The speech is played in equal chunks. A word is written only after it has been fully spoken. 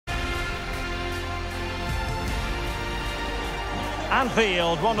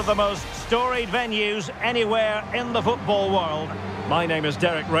Anfield, one of the most storied venues anywhere in the football world. My name is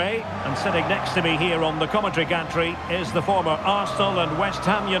Derek Ray, and sitting next to me here on the commentary gantry is the former Arsenal and West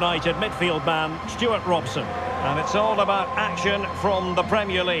Ham United midfield man, Stuart Robson. And it's all about action from the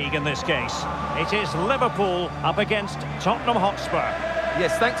Premier League in this case. It is Liverpool up against Tottenham Hotspur.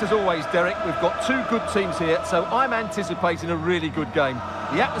 Yes, thanks as always, Derek. We've got two good teams here, so I'm anticipating a really good game.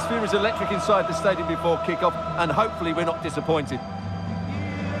 The atmosphere is electric inside the stadium before kick-off, and hopefully we're not disappointed.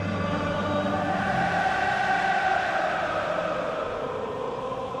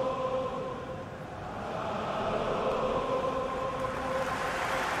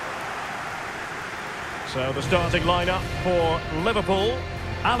 So the starting lineup for Liverpool.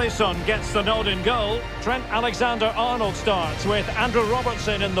 Alisson gets the nod in goal. Trent Alexander-Arnold starts with Andrew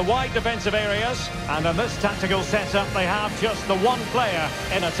Robertson in the wide defensive areas. And in this tactical setup, they have just the one player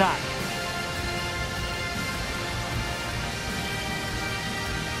in attack.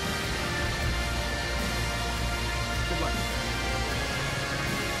 Good luck.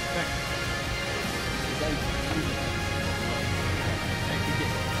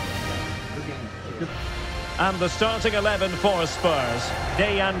 And the starting 11 for Spurs.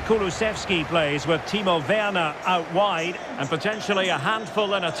 Dejan Kulusevski plays with Timo Werner out wide. And potentially a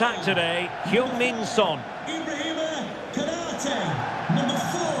handful in attack today, Heung-min Son. Ibrahima Konate, number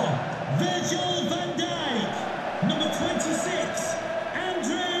 4, Virgil van Dijk, number 26,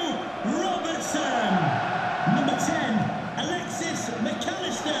 Andrew Robertson, number 10, Alexis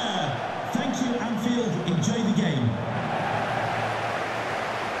McAllister. Thank you, Anfield. Enjoy the game.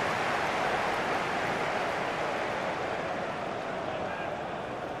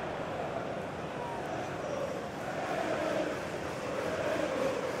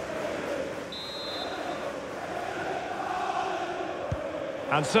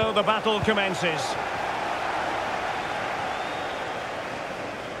 And so the battle commences.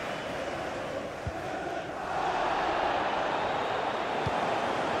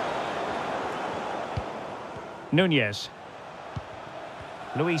 Nunez.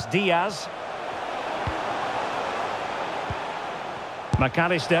 Luis Diaz.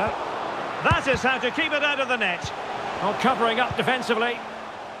 McAllister. That is how to keep it out of the net. Not covering up defensively.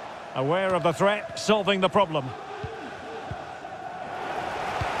 Aware of the threat, solving the problem.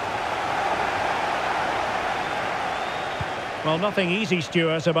 Well, nothing easy,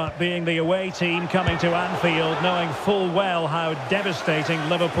 Stuart, about being the away team coming to Anfield, knowing full well how devastating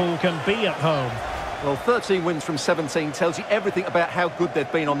Liverpool can be at home. Well, 13 wins from 17 tells you everything about how good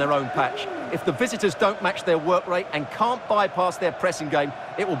they've been on their own patch. If the visitors don't match their work rate and can't bypass their pressing game,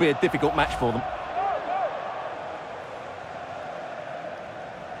 it will be a difficult match for them.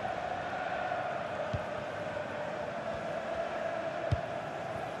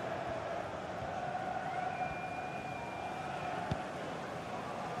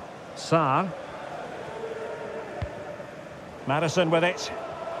 Sarr. Madison with it.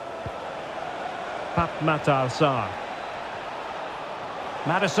 Matar Sarr.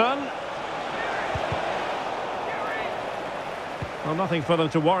 Madison. Well, nothing for them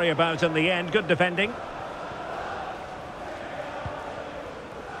to worry about in the end. Good defending.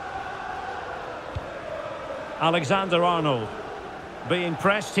 Alexander-Arnold. Being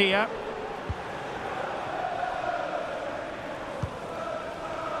pressed here.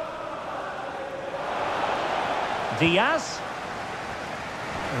 Diaz.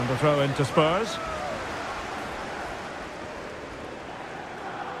 And the throw into Spurs.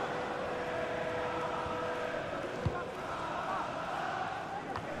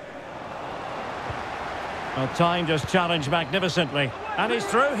 Well, time just challenged magnificently. And he's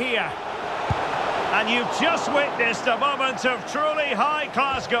through here. And you've just witnessed a moment of truly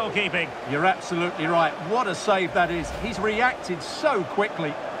high-class goalkeeping. You're absolutely right. What a save that is. He's reacted so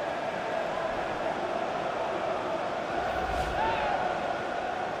quickly.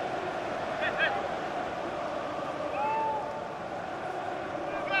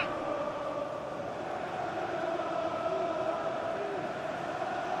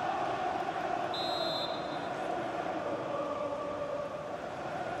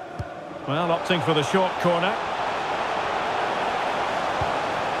 Well, opting for the short corner.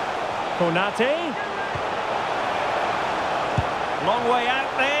 Konate. Long way out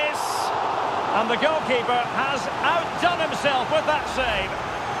this. And the goalkeeper has outdone himself with that save.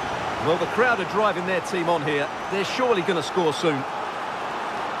 Well, the crowd are driving their team on here. They're surely going to score soon.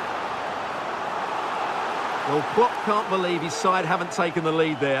 Well, Klopp can't believe his side haven't taken the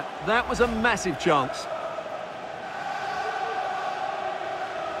lead there. That was a massive chance.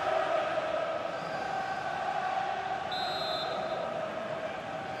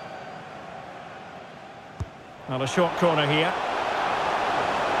 Well, a short corner here.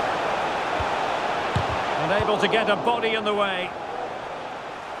 Unable to get a body in the way.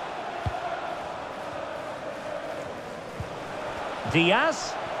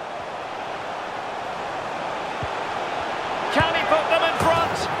 Diaz. Can he put them in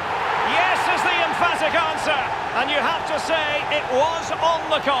front? Yes is the emphatic answer. And you have to say it was on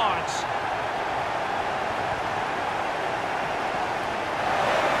the cards.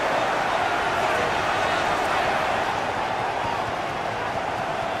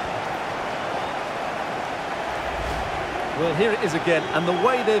 Well, here it is again, and the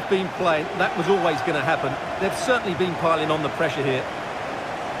way they've been playing, that was always going to happen. They've certainly been piling on the pressure here.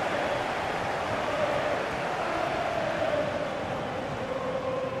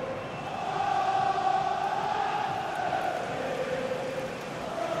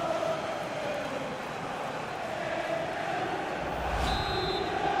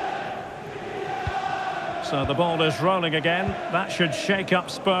 So the ball is rolling again. That should shake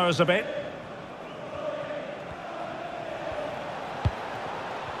up Spurs a bit.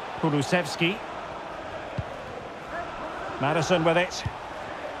 Kulusevski. Madison with it.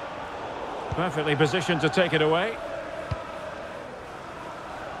 Perfectly positioned to take it away.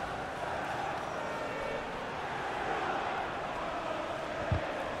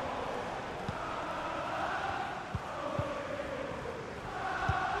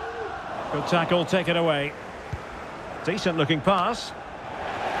 Good tackle, take it away. Decent looking pass.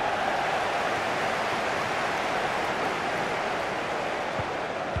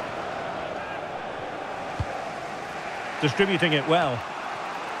 Distributing it well.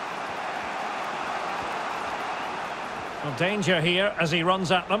 Well, danger here as he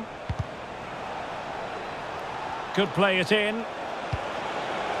runs at them. Could play it in.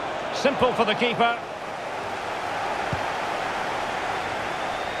 Simple for the keeper.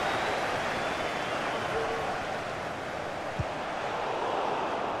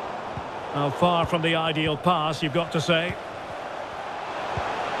 Oh, far from the ideal pass, you've got to say.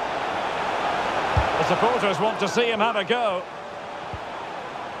 The supporters want to see him have a go.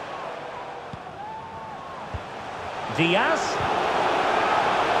 Diaz.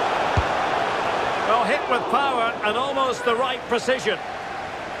 Well, hit with power and almost the right precision.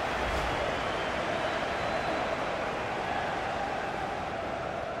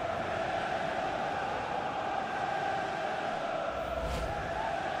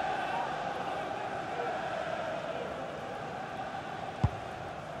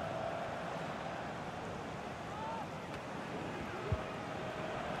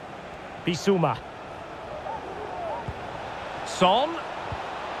 Bissouma. Son.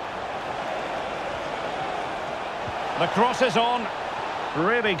 The cross is on.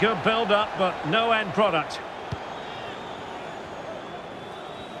 Really good build-up, but no end product.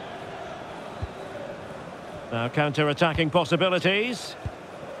 Now counter-attacking possibilities.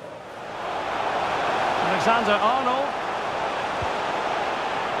 Alexander-Arnold.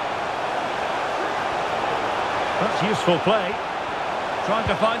 That's useful play. Trying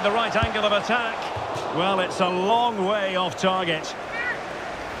to find the right angle of attack. Well, it's a long way off target.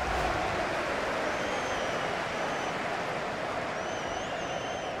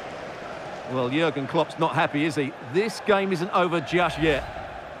 Well, Jurgen Klopp's not happy, is he? This game isn't over just yet.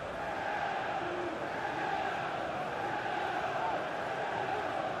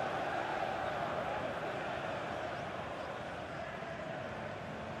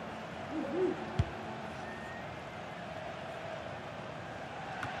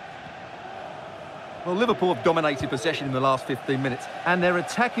 Well, Liverpool have dominated possession in the last 15 minutes, and their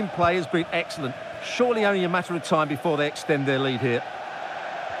attacking play has been excellent. Surely only a matter of time before they extend their lead here.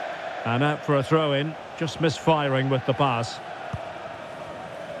 And out for a throw-in, just misfiring with the pass.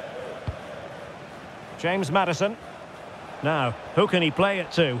 James Maddison. Now, who can he play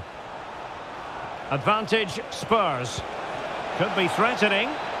it to? Advantage Spurs. Could be threatening.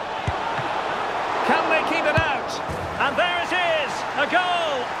 Can they keep it out? And there it is, a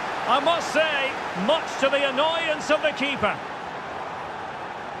goal! I must say, much to the annoyance of the keeper.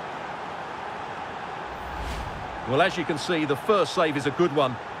 Well, as you can see, the first save is a good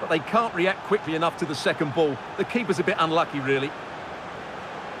one, but they can't react quickly enough to the second ball. The keeper's a bit unlucky, really.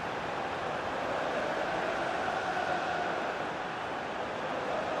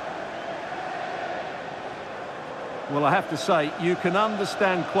 Well, I have to say, you can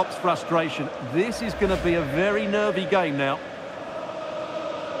understand Klopp's frustration. This is going to be a very nervy game now.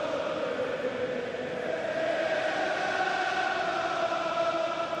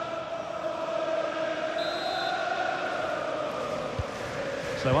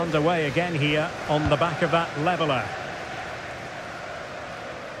 So underway again here on the back of that leveller.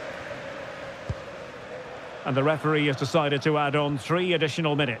 And the referee has decided to add on 3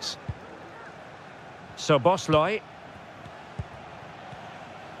 additional minutes. Soboslai.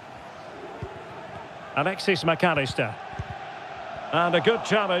 Alexis McAllister. And a good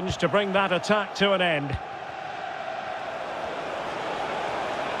challenge to bring that attack to an end.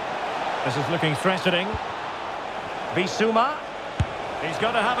 This is looking threatening. Bissouma. He's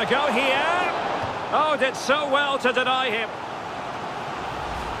got to have a go here. Oh, did so well to deny him.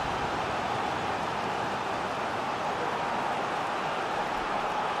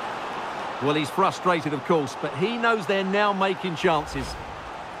 Well, he's frustrated, of course, but he knows they're now making chances.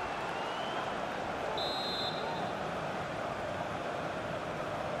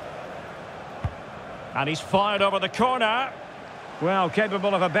 And he's fired over the corner. Well,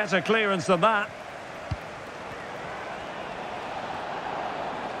 capable of a better clearance than that.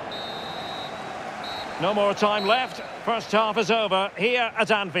 No more time left. First half is over here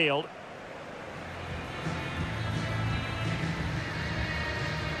at Anfield.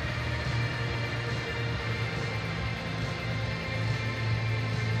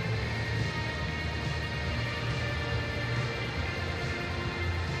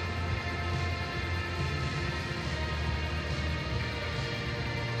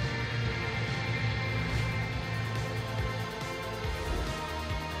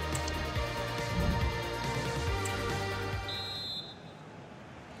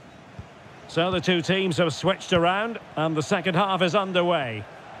 So the two teams have switched around and the second half is underway.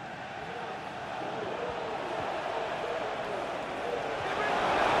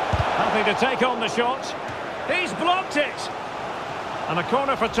 Happy to take on the shot. He's blocked it. And a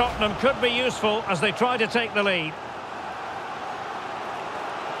corner for Tottenham could be useful as they try to take the lead.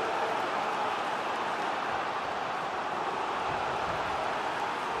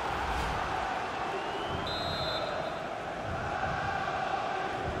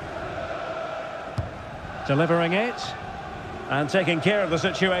 Delivering it and taking care of the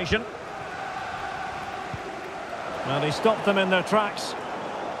situation. Well, he stopped them in their tracks.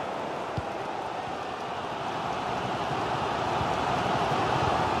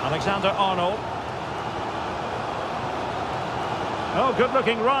 Alexander-Arnold. Oh,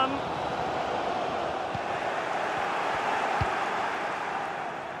 good-looking run.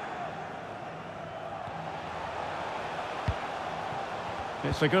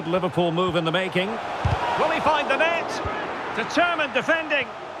 It's a good Liverpool move in the making. Will he find the net? Determined defending.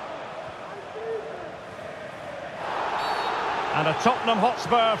 And a Tottenham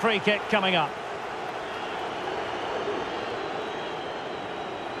Hotspur free kick coming up.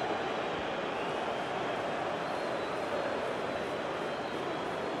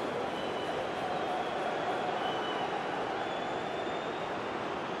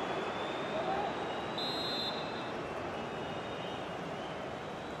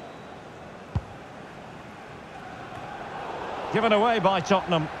 Given away by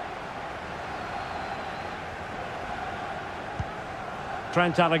Tottenham.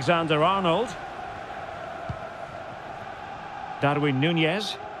 Trent Alexander-Arnold. Darwin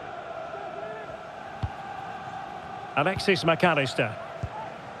Núñez. Alexis McAllister.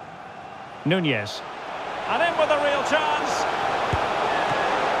 Núñez. And in with a real chance.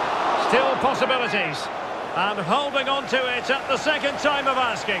 Still possibilities. And holding on to it at the second time of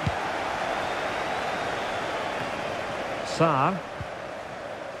asking. Sarr.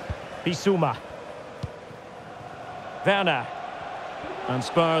 Bissouma. Werner. And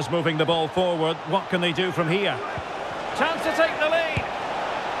Spurs moving the ball forward. What can they do from here? Chance to take the lead.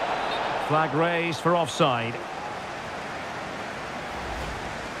 Flag raised for offside.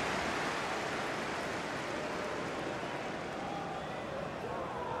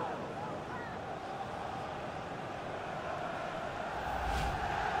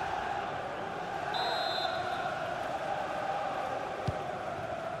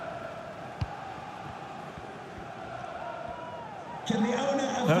 Can the owner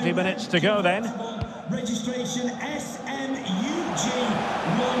of 30 minutes to go then. Registration SNUG1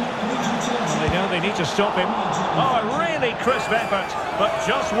 They know they need to stop him. Oh, a really crisp effort, but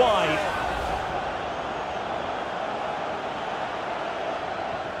just wide.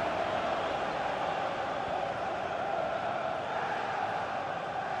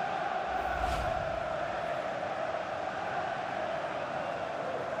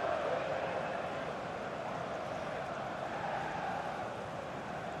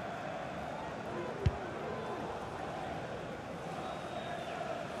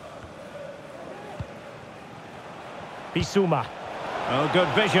 Bissouma. Oh, good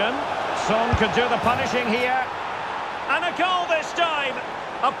vision. Son could do the punishing here. And a goal this time.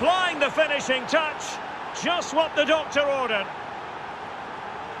 Applying the finishing touch. Just what the doctor ordered.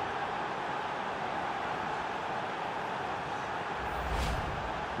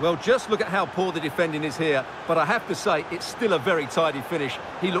 Well, just look at how poor the defending is here, but I have to say, it's still a very tidy finish.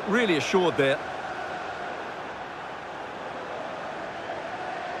 He looked really assured there.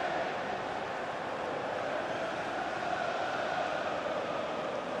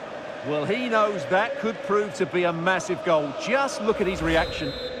 Well, he knows that could prove to be a massive goal. Just look at his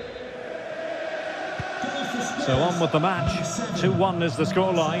reaction. So on with the match. 2-1 is the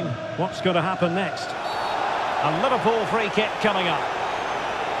scoreline. What's going to happen next? A Liverpool free kick coming up.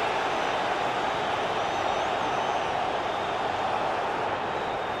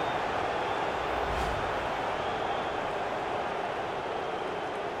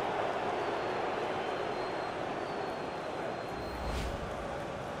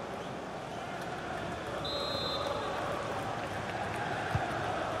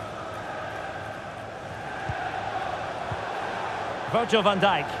 Virgil van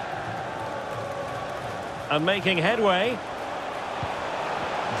Dijk. And making headway.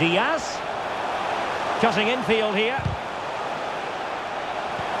 Diaz. Cutting infield here.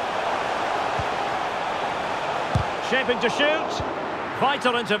 Shaping to shoot.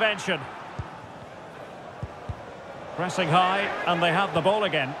 Vital intervention. Pressing high, and they have the ball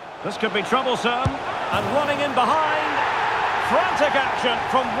again. This could be troublesome. And running in behind. Frantic action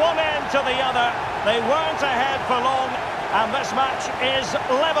from one end to the other. They weren't ahead for long. And this match is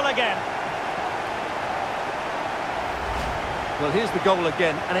level again. Well, here's the goal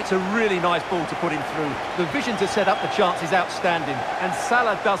again, and it's a really nice ball to put him through. The vision to set up the chance is outstanding, and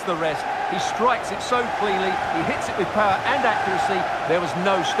Salah does the rest. He strikes it so cleanly, he hits it with power and accuracy. There was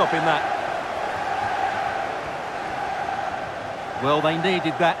no stopping that. Well, they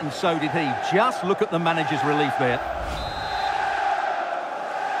needed that, and so did he. Just look at the manager's relief there.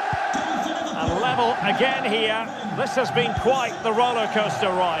 And level again here. This has been quite the roller coaster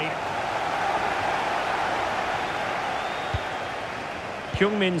ride.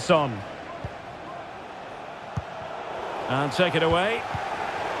 Heung-min Son. And take it away.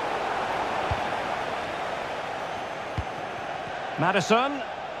 Maddison.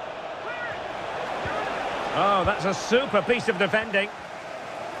 Oh, that's a super piece of defending.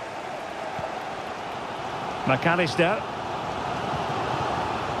 McAllister.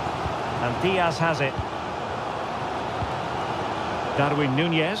 And Diaz has it. Darwin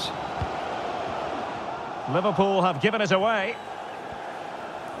Núñez. Liverpool have given it away.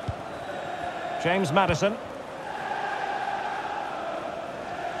 James Maddison.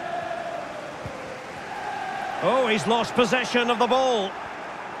 Oh, he's lost possession of the ball.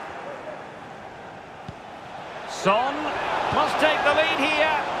 Son must take the lead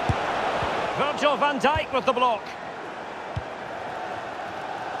here. Virgil van Dijk with the block.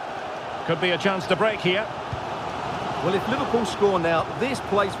 Could be a chance to break here. Well, if Liverpool score now, this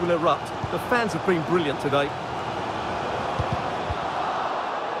place will erupt. The fans have been brilliant today.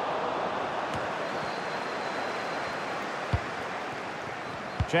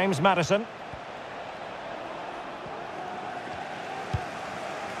 James Maddison.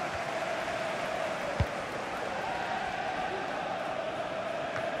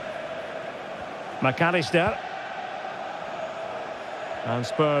 McAllister. And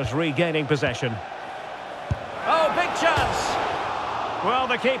Spurs regaining possession. Oh, big chance! Well,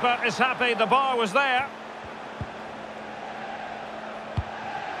 the keeper is happy the bar was there.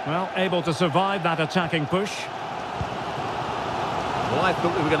 Well, able to survive that attacking push. Well, I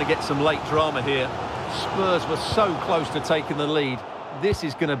thought we were going to get some late drama here. Spurs were so close to taking the lead. This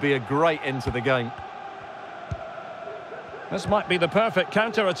is going to be a great end to the game. This might be the perfect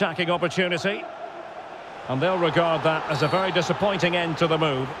counter-attacking opportunity. And they'll regard that as a very disappointing end to the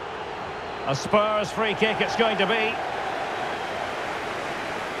move. A Spurs free kick it's going to be.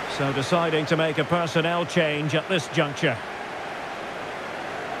 So deciding to make a personnel change at this juncture.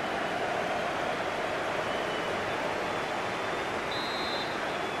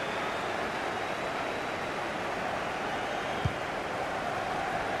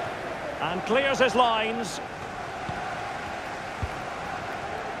 And clears his lines.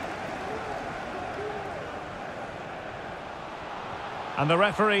 And the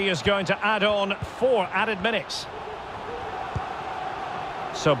referee is going to add on 4 added minutes.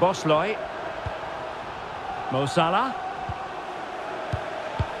 So Bosley. Mo Salah.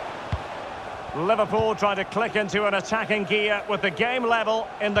 Liverpool trying to click into an attacking gear with the game level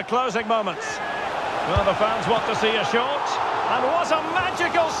in the closing moments. Well, the fans want to see a shot. And what a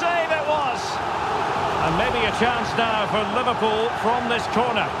magical save it was! And maybe a chance now for Liverpool from this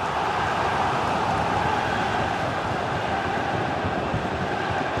corner.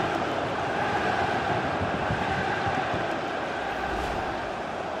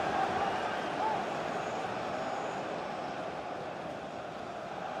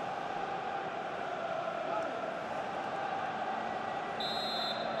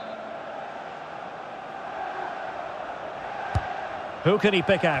 Who can he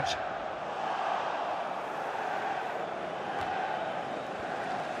pick out?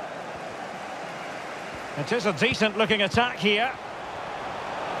 It is a decent-looking attack here.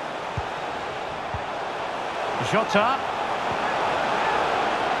 Jota.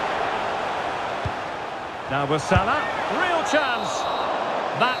 Now with Salah. Real chance.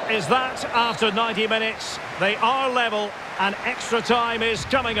 That is that after 90 minutes. They are level and extra time is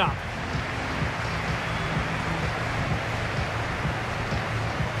coming up.